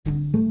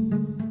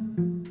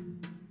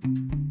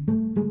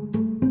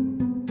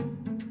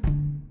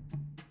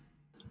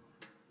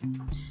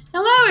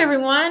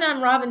everyone.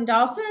 I'm Robin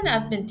Dawson.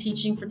 I've been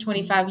teaching for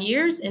 25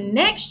 years, and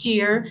next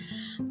year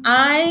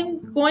I'm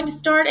going to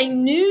start a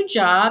new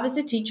job as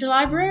a teacher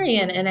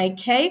librarian in a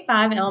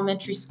K-5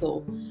 elementary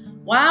school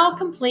while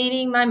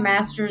completing my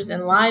master's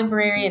in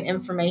library and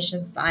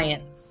information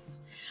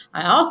science.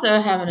 I also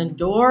have an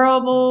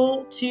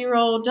adorable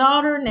 2-year-old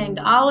daughter named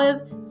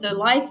Olive, so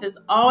life is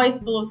always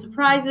full of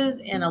surprises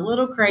and a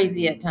little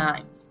crazy at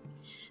times.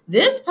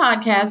 This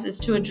podcast is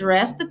to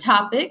address the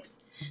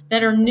topics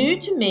that are new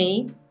to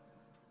me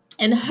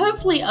and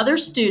hopefully other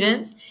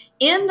students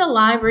in the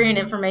Library and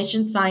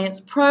Information Science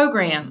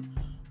program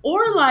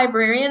or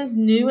librarians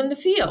new in the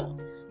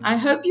field. I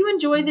hope you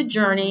enjoy the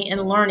journey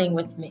and learning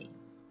with me.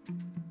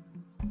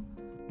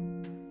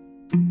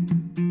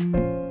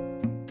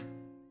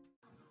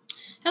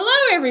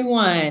 Hello,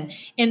 everyone.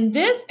 In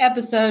this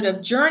episode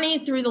of Journey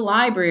Through the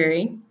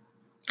Library,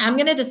 I'm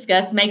going to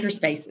discuss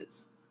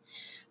makerspaces.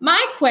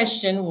 My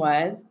question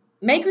was,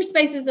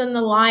 makerspaces in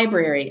the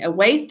library, a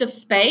waste of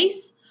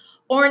space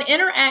or an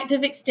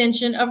interactive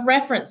extension of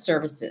reference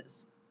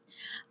services?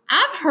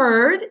 I've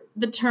heard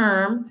the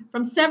term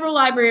from several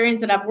librarians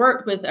that I've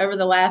worked with over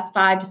the last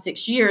 5 to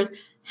 6 years.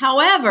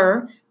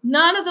 However,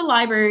 none of the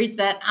libraries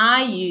that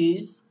I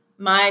use,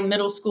 my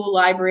middle school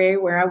library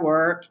where I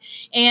work,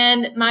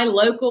 and my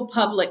local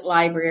public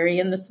library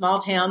in the small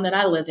town that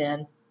I live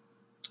in,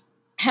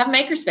 have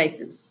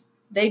makerspaces.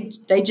 They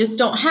just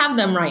don't have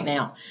them right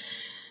now.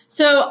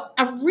 So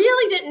I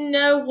really didn't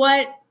know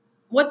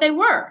what they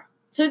were.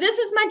 So this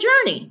is my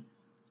journey.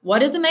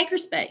 What is a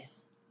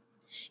makerspace?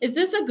 Is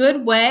this a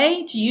good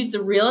way to use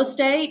the real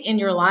estate in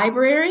your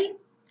library?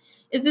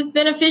 Is this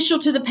beneficial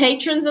to the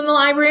patrons in the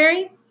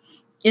library?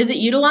 Is it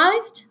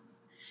utilized?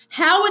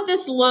 How would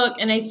this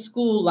look in a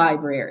school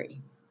library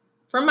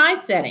for my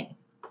setting,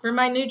 for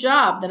my new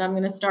job that I'm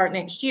going to start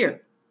next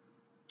year?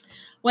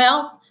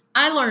 Well,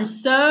 I learned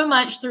so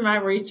much through my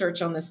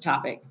research on this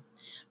topic.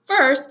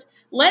 First,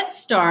 let's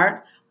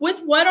start with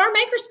what are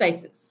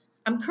makerspaces.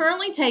 I'm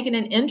currently taking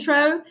an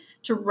Intro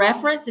to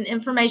Reference and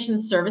Information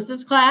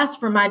Services class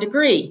for my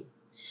degree.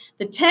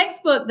 The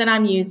textbook that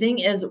I'm using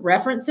is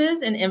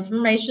References and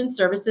Information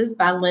Services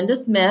by Linda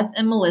Smith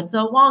and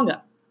Melissa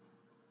Wonga.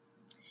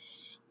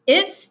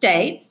 It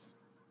states,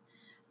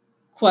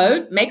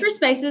 quote,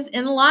 makerspaces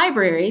in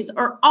libraries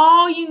are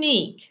all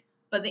unique,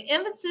 but the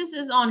emphasis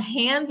is on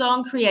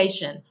hands-on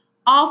creation,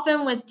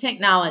 often with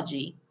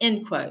technology,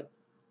 end quote.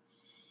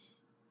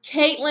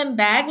 Caitlin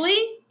Bagley,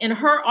 in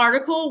her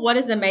article, What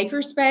is a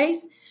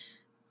Makerspace?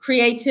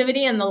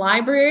 Creativity in the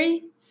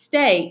Library,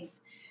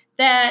 states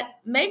that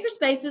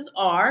makerspaces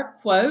are,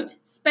 quote,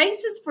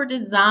 spaces for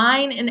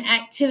design and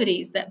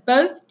activities that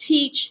both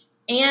teach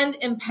and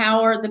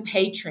empower the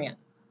patron.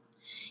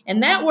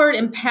 And that word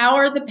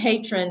empower the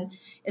patron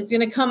is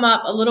going to come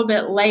up a little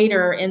bit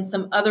later in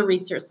some other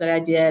research that I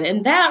did.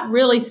 And that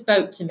really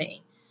spoke to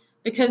me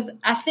because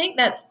I think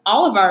that's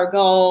all of our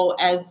goal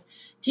as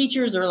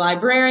teachers or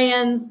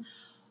librarians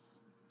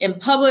in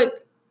public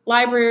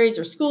libraries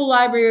or school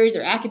libraries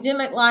or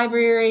academic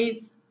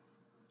libraries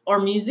or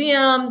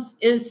museums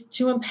is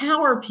to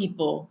empower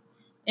people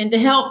and to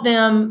help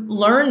them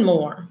learn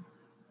more.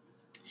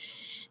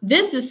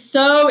 This is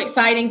so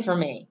exciting for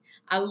me.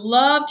 I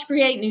love to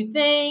create new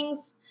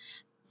things,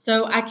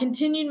 so I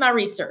continued my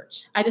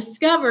research. I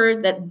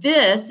discovered that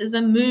this is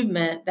a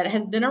movement that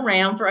has been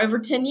around for over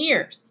 10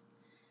 years.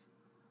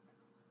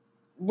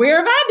 Where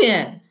have I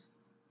been?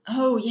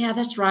 Oh, yeah,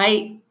 that's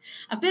right.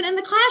 I've been in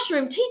the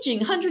classroom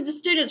teaching hundreds of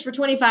students for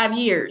 25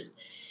 years.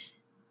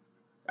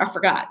 I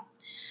forgot.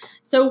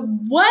 So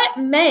what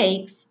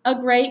makes a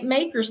great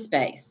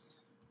makerspace?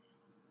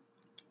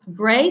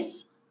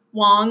 Grace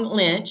Wong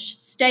Lynch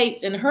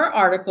states in her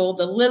article,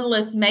 The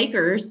Littlest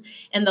Makers,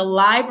 in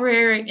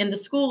the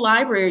School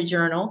Library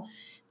Journal,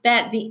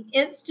 that the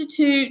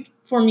Institute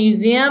for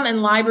Museum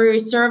and Library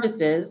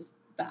Services,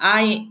 the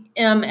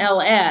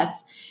IMLS,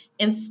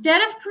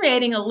 instead of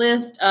creating a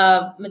list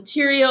of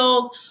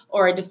materials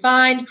or a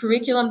defined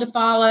curriculum to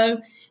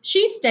follow,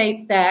 she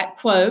states that,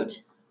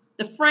 quote,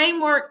 the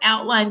framework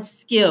outlines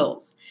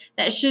skills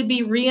that should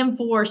be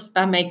reinforced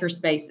by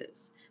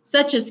makerspaces,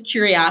 such as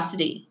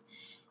curiosity,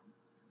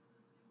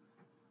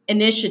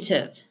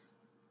 initiative,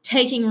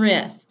 taking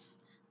risks,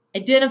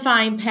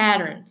 identifying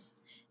patterns,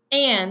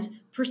 and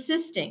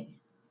persisting,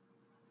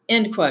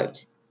 end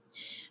quote.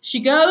 She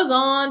goes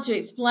on to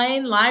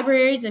explain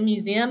libraries and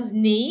museums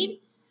need,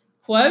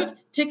 quote,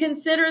 to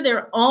consider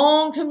their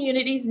own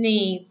community's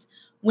needs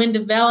when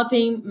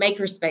developing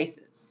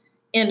makerspaces,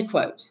 end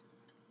quote.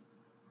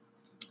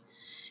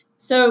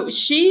 So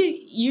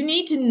you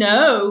need to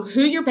know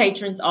who your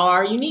patrons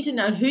are. You need to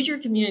know who your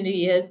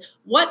community is,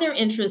 what their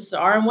interests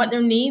are, and what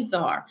their needs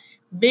are.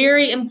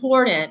 Very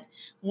important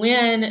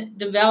when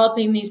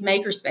developing these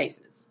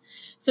makerspaces.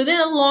 So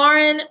then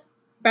Lauren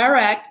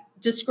Barek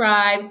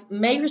describes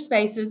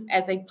makerspaces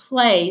as a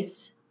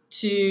place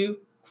to,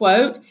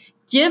 quote,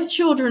 give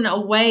children a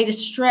way to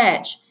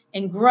stretch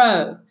and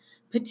grow,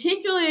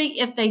 particularly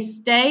if they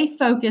stay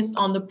focused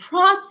on the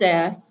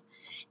process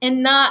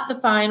and not the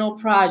final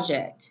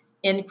project,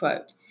 end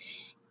quote.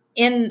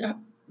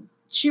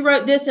 She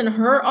wrote this in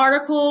her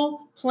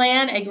article,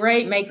 Plan a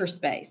Great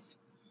Makerspace.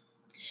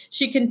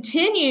 She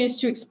continues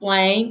to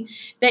explain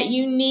that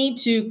you need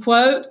to,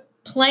 quote,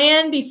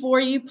 plan before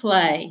you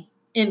play,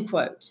 end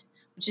quote,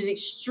 which is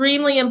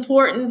extremely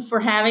important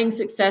for having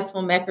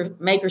successful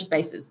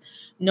makerspaces.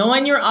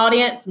 Knowing your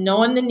audience,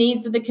 knowing the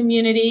needs of the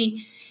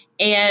community,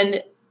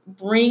 and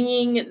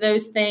bringing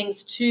those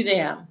things to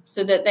them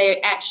so that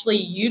they actually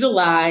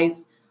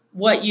utilize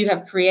what you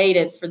have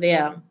created for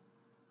them.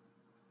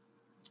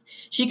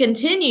 She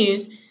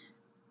continues,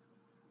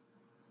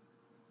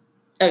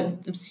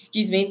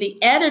 the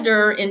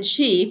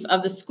editor-in-chief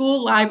of the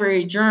School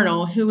Library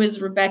Journal, who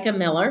is Rebecca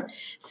Miller,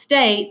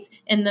 states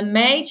in the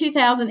May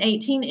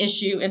 2018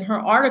 issue in her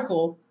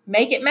article,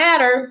 Make It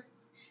Matter,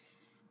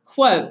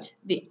 quote,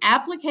 the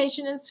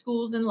application in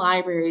schools and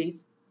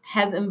libraries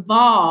has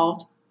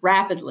evolved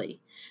rapidly,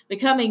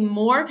 becoming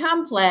more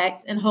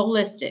complex and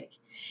holistic,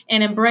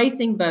 and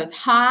embracing both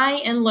high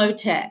and low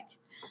tech.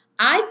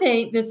 I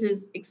think this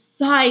is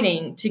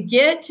exciting to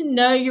get to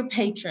know your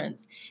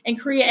patrons and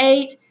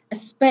create a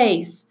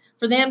space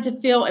for them to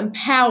feel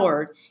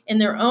empowered in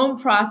their own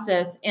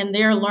process and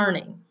their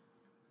learning.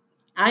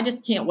 I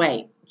just can't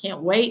wait.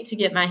 Can't wait to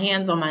get my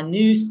hands on my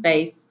new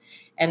space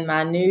and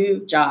my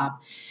new job.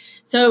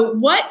 So,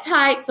 what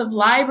types of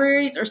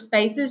libraries or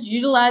spaces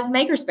utilize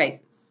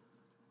makerspaces?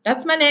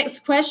 That's my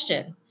next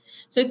question.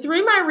 So,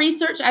 through my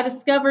research, I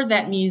discovered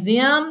that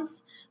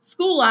museums,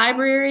 school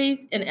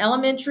libraries in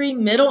elementary,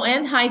 middle,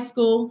 and high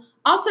school,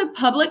 also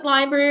public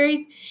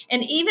libraries,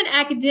 and even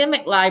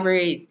academic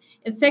libraries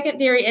in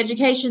secondary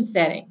education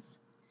settings.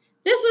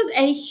 This was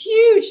a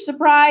huge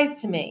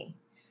surprise to me.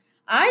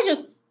 I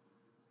just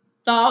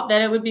thought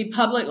that it would be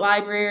public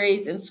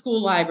libraries and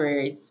school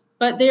libraries,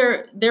 but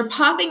they're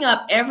popping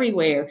up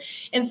everywhere.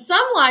 And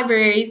some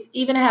libraries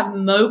even have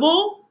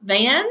mobile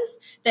vans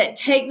that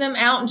take them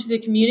out into the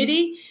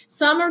community.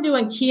 Some are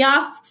doing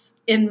kiosks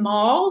in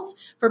malls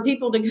for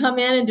people to come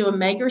in and do a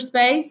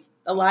makerspace.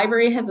 The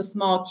library has a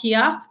small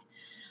kiosk.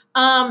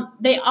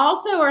 They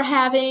also are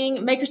having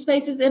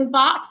makerspaces in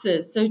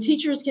boxes, so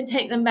teachers can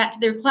take them back to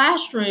their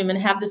classroom and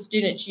have the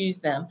students use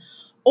them.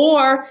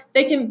 Or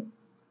they can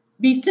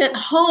be sent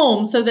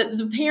home so that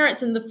the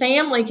parents and the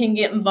family can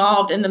get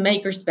involved in the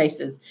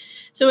makerspaces.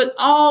 So it's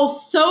all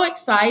so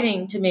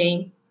exciting to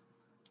me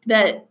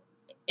that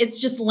it's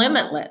just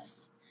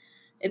limitless.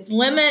 It's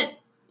limitless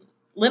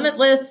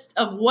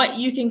of what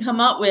you can come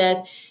up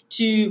with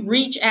to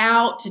reach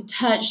out to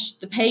touch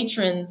the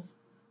patrons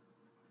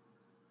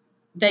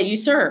that you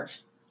serve.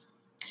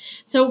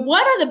 So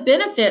what are the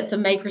benefits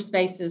of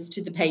makerspaces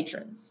to the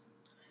patrons?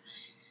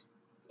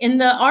 In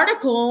the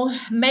article,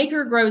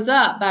 Maker Grows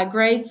Up by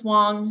Grace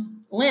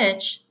Wong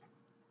Lynch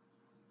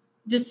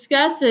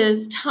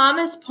discusses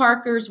Thomas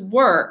Parker's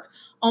work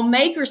on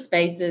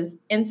makerspaces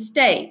and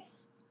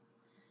states,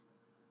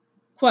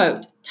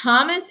 quote,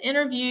 Thomas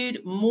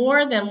interviewed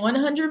more than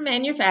 100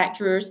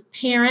 manufacturers,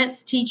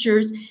 parents,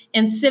 teachers,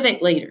 and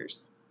civic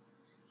leaders.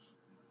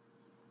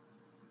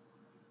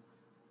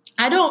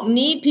 I don't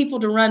need people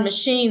to run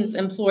machines,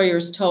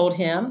 employers told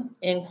him,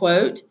 end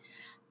quote.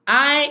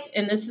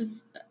 And this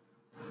is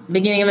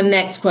beginning of the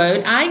next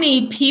quote, I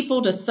need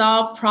people to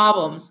solve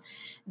problems.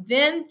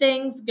 When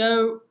things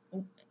go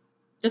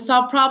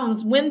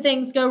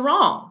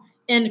wrong,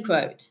 end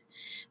quote.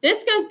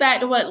 This goes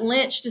back to what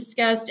Lynch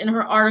discussed in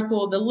her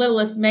article, The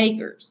Littlest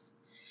Makers,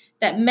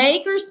 that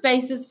maker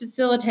spaces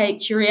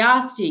facilitate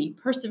curiosity,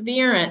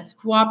 perseverance,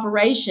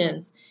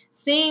 cooperations,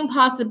 seeing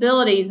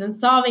possibilities, and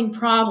solving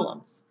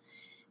problems.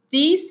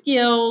 These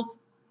skills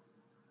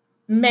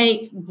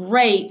make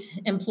great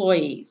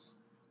employees.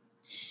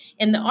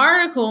 In the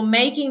article,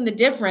 Making the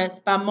Difference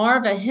by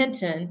Marva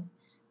Hinton,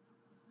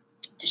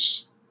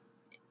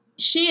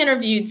 she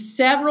interviewed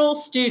several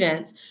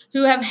students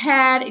who have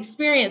had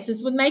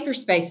experiences with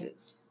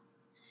makerspaces.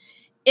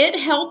 It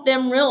helped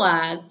them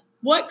realize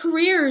what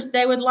careers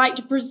they would like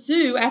to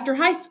pursue after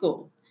high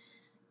school.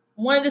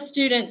 One of the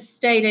students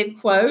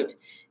stated, quote,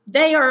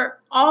 they are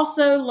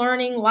also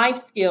learning life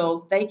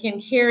skills they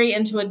can carry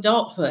into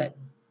adulthood.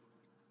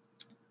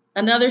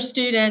 Another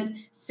student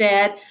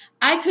said,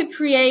 I could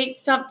create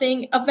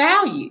something of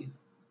value.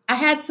 I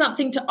had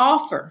something to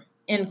offer,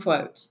 end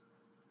quote.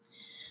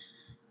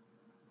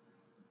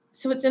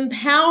 So it's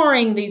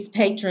empowering these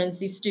patrons,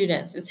 these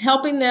students. It's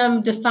helping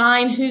them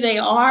define who they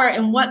are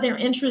and what their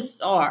interests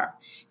are,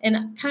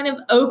 and kind of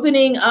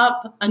opening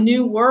up a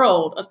new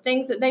world of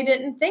things that they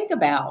didn't think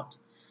about.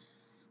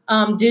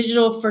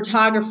 Digital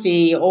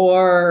photography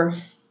or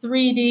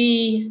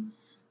 3D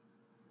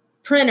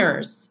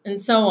printers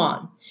and so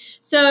on.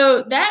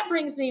 So that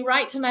brings me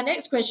right to my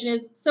next question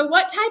is, so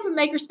what type of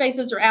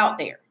makerspaces are out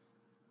there?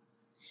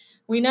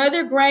 We know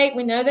they're great.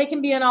 We know they can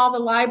be in all the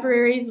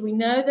libraries. We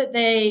know that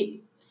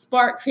they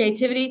spark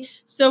creativity.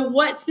 So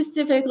what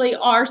specifically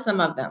are some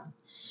of them?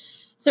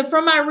 So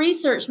from my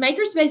research,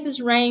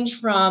 makerspaces range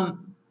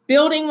from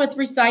building with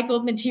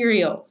recycled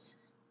materials,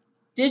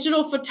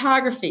 digital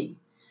photography,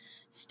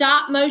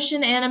 stop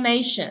motion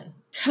animation,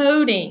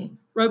 coding,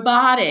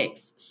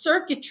 robotics,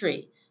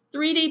 circuitry,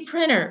 3D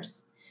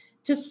printers,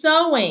 to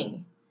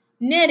sewing,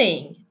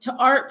 knitting, to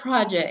art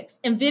projects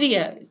and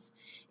videos.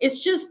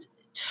 It's just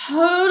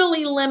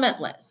totally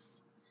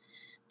limitless.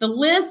 The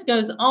list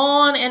goes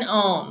on and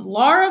on.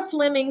 Laura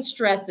Fleming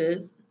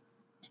stresses,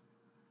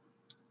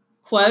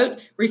 quote,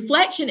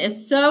 reflection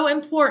is so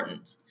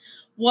important.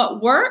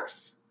 What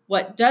works?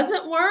 What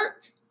doesn't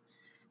work?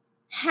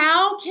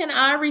 How can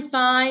I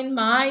refine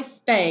my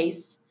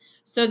space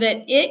so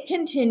that it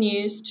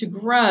continues to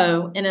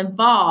grow and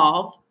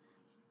evolve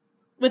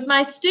with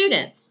my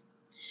students,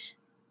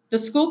 the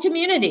school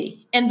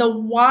community, and the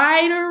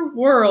wider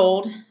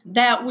world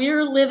that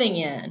we're living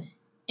in,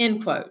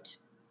 end quote.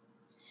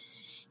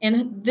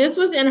 And this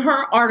was in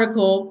her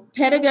article,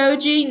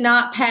 Pedagogy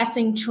Not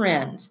Passing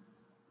Trend.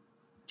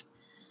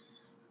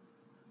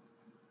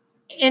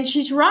 And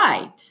she's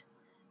right.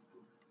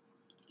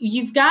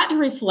 You've got to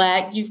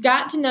reflect. You've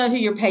got to know who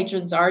your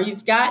patrons are.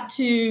 You've got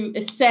to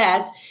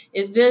assess,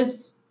 is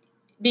this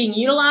being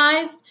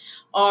utilized?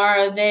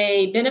 Are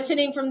they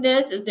benefiting from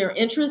this? Is there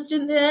interest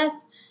in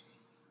this?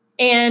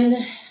 And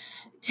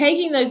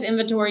taking those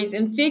inventories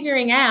and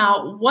figuring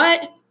out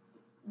what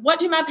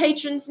do my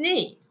patrons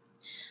need?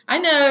 I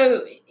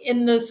know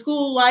in the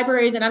school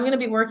library that I'm going to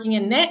be working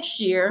in next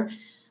year,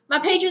 my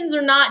patrons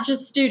are not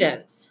just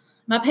students.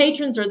 My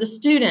patrons are the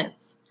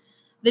students,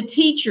 the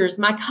teachers,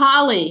 my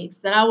colleagues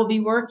that I will be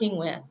working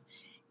with,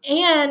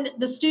 and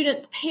the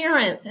students'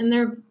 parents and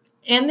their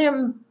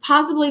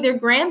possibly their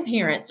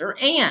grandparents or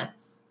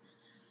aunts.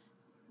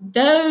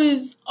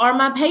 Those are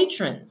my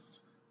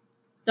patrons,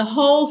 the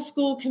whole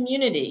school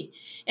community,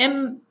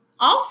 and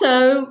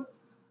also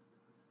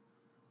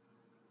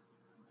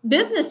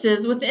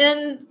businesses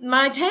within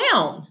my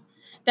town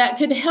that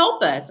could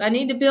help us. I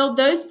need to build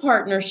those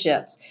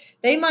partnerships.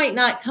 They might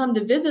not come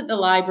to visit the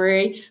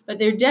library, but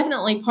they're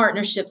definitely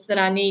partnerships that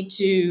I need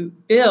to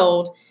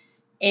build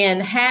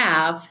and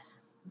have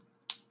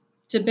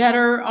to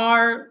better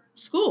our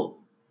school.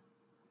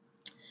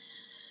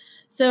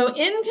 So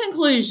in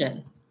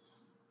conclusion,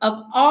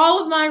 of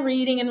all of my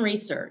reading and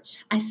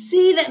research, I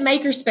see that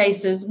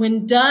makerspaces,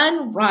 when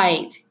done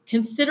right,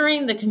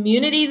 considering the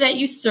community that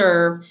you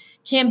serve,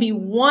 can be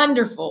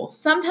wonderful,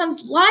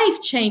 sometimes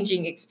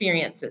life-changing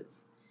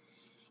experiences.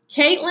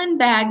 Caitlin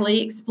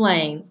Bagley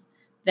explains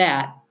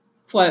that,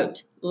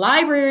 quote,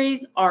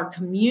 libraries are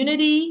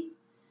community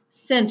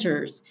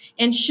centers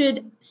and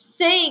should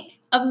think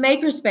of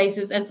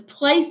makerspaces as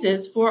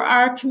places for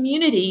our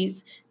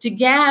communities to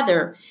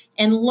gather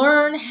and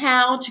learn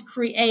how to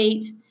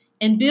create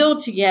and build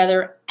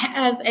together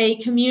as a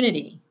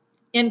community,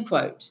 end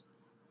quote.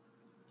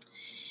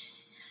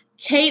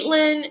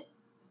 Caitlin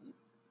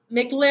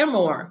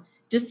McLemore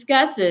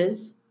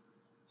discusses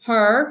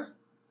her,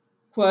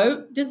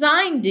 quote,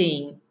 design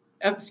den.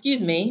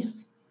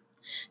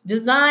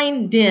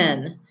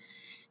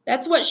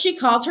 That's what she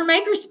calls her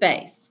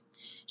makerspace.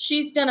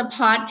 She's done a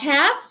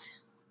podcast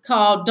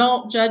called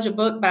Don't Judge a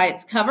Book by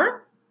Its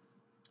Cover.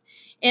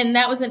 And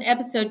that was in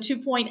episode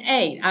 2.8.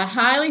 I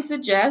highly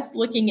suggest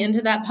looking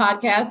into that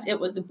podcast. It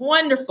was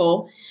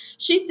wonderful.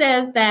 She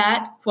says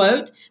that,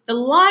 quote, the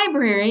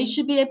library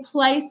should be a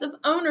place of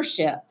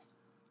ownership,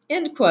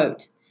 end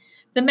quote.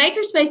 The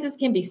makerspaces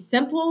can be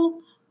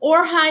simple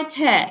or high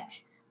tech,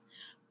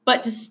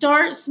 but to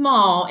start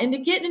small and to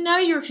get to know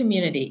your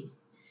community.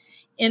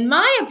 In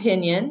my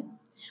opinion,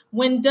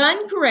 when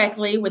done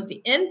correctly with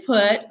the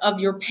input of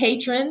your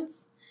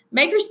patrons,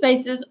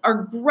 makerspaces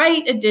are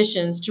great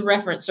additions to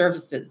reference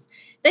services.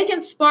 They can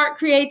spark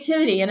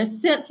creativity and a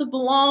sense of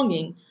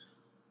belonging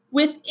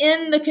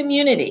within the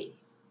community.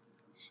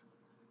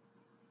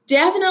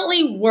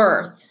 Definitely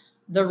worth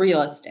the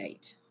real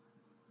estate.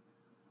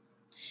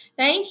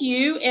 Thank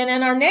you. And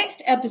in our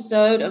next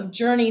episode of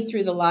Journey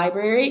Through the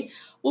Library,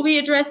 we'll be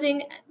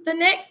addressing the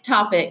next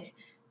topic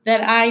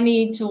that I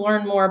need to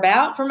learn more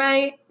about for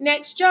my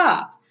next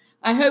job.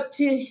 I hope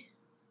to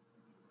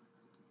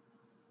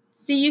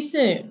see you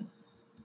soon.